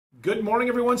Good morning,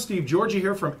 everyone. Steve Georgie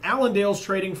here from Allendale's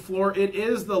Trading Floor. It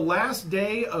is the last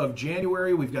day of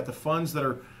January. We've got the funds that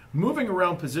are moving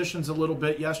around positions a little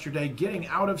bit yesterday, getting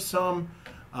out of some.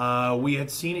 We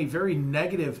had seen a very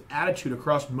negative attitude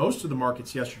across most of the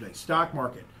markets yesterday. Stock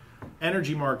market,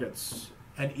 energy markets,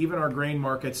 and even our grain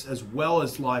markets, as well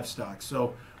as livestock.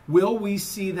 So will we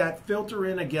see that filter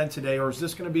in again today, or is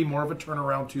this going to be more of a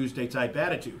turnaround Tuesday type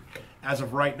attitude? As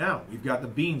of right now, we've got the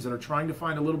beans that are trying to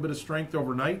find a little bit of strength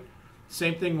overnight.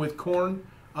 Same thing with corn,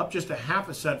 up just a half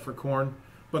a cent for corn.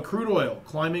 But crude oil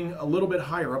climbing a little bit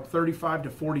higher, up 35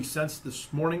 to 40 cents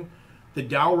this morning. The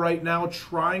Dow right now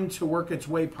trying to work its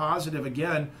way positive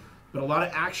again, but a lot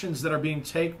of actions that are being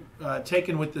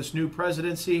taken with this new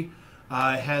presidency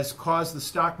has caused the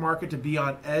stock market to be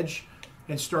on edge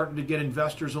and starting to get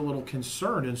investors a little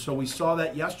concerned. And so we saw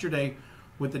that yesterday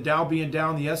with the Dow being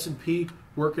down, the S&P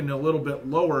working a little bit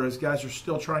lower as guys are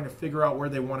still trying to figure out where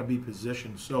they want to be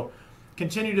positioned. So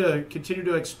continue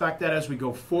to expect that as we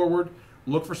go forward.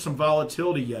 Look for some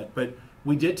volatility yet, but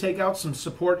we did take out some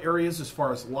support areas as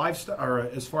far as livestock, or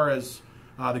as far as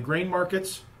the grain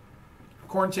markets.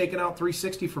 Corn taking out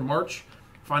 360 for March,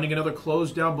 finding another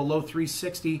close down below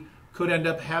 360 could end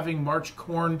up having March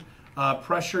corn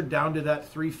pressured down to that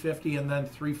 350 and then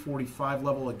 345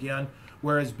 level again.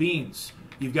 Whereas beans,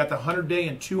 you've got the 100-day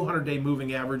and 200-day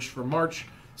moving average for March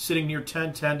sitting near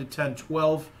 1010 to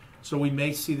 1012. So we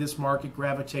may see this market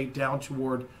gravitate down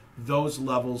toward those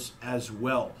levels as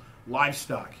well.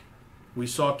 Livestock, we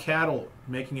saw cattle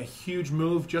making a huge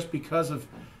move just because of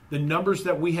the numbers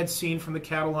that we had seen from the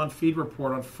Cattle on Feed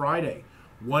report on Friday.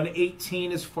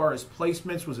 118 as far as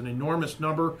placements was an enormous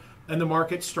number, and the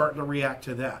market's starting to react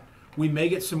to that. We may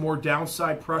get some more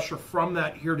downside pressure from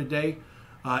that here today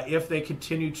if they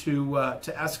continue to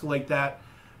escalate that.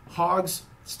 Hogs,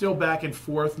 still back and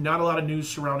forth. Not a lot of news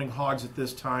surrounding hogs at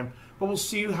this time, but we'll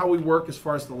see how we work as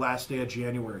far as the last day of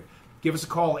January. Give us a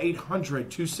call,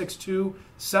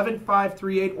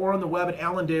 800-262-7538, or on the web at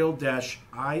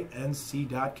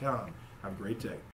allendale-inc.com. Have a great day.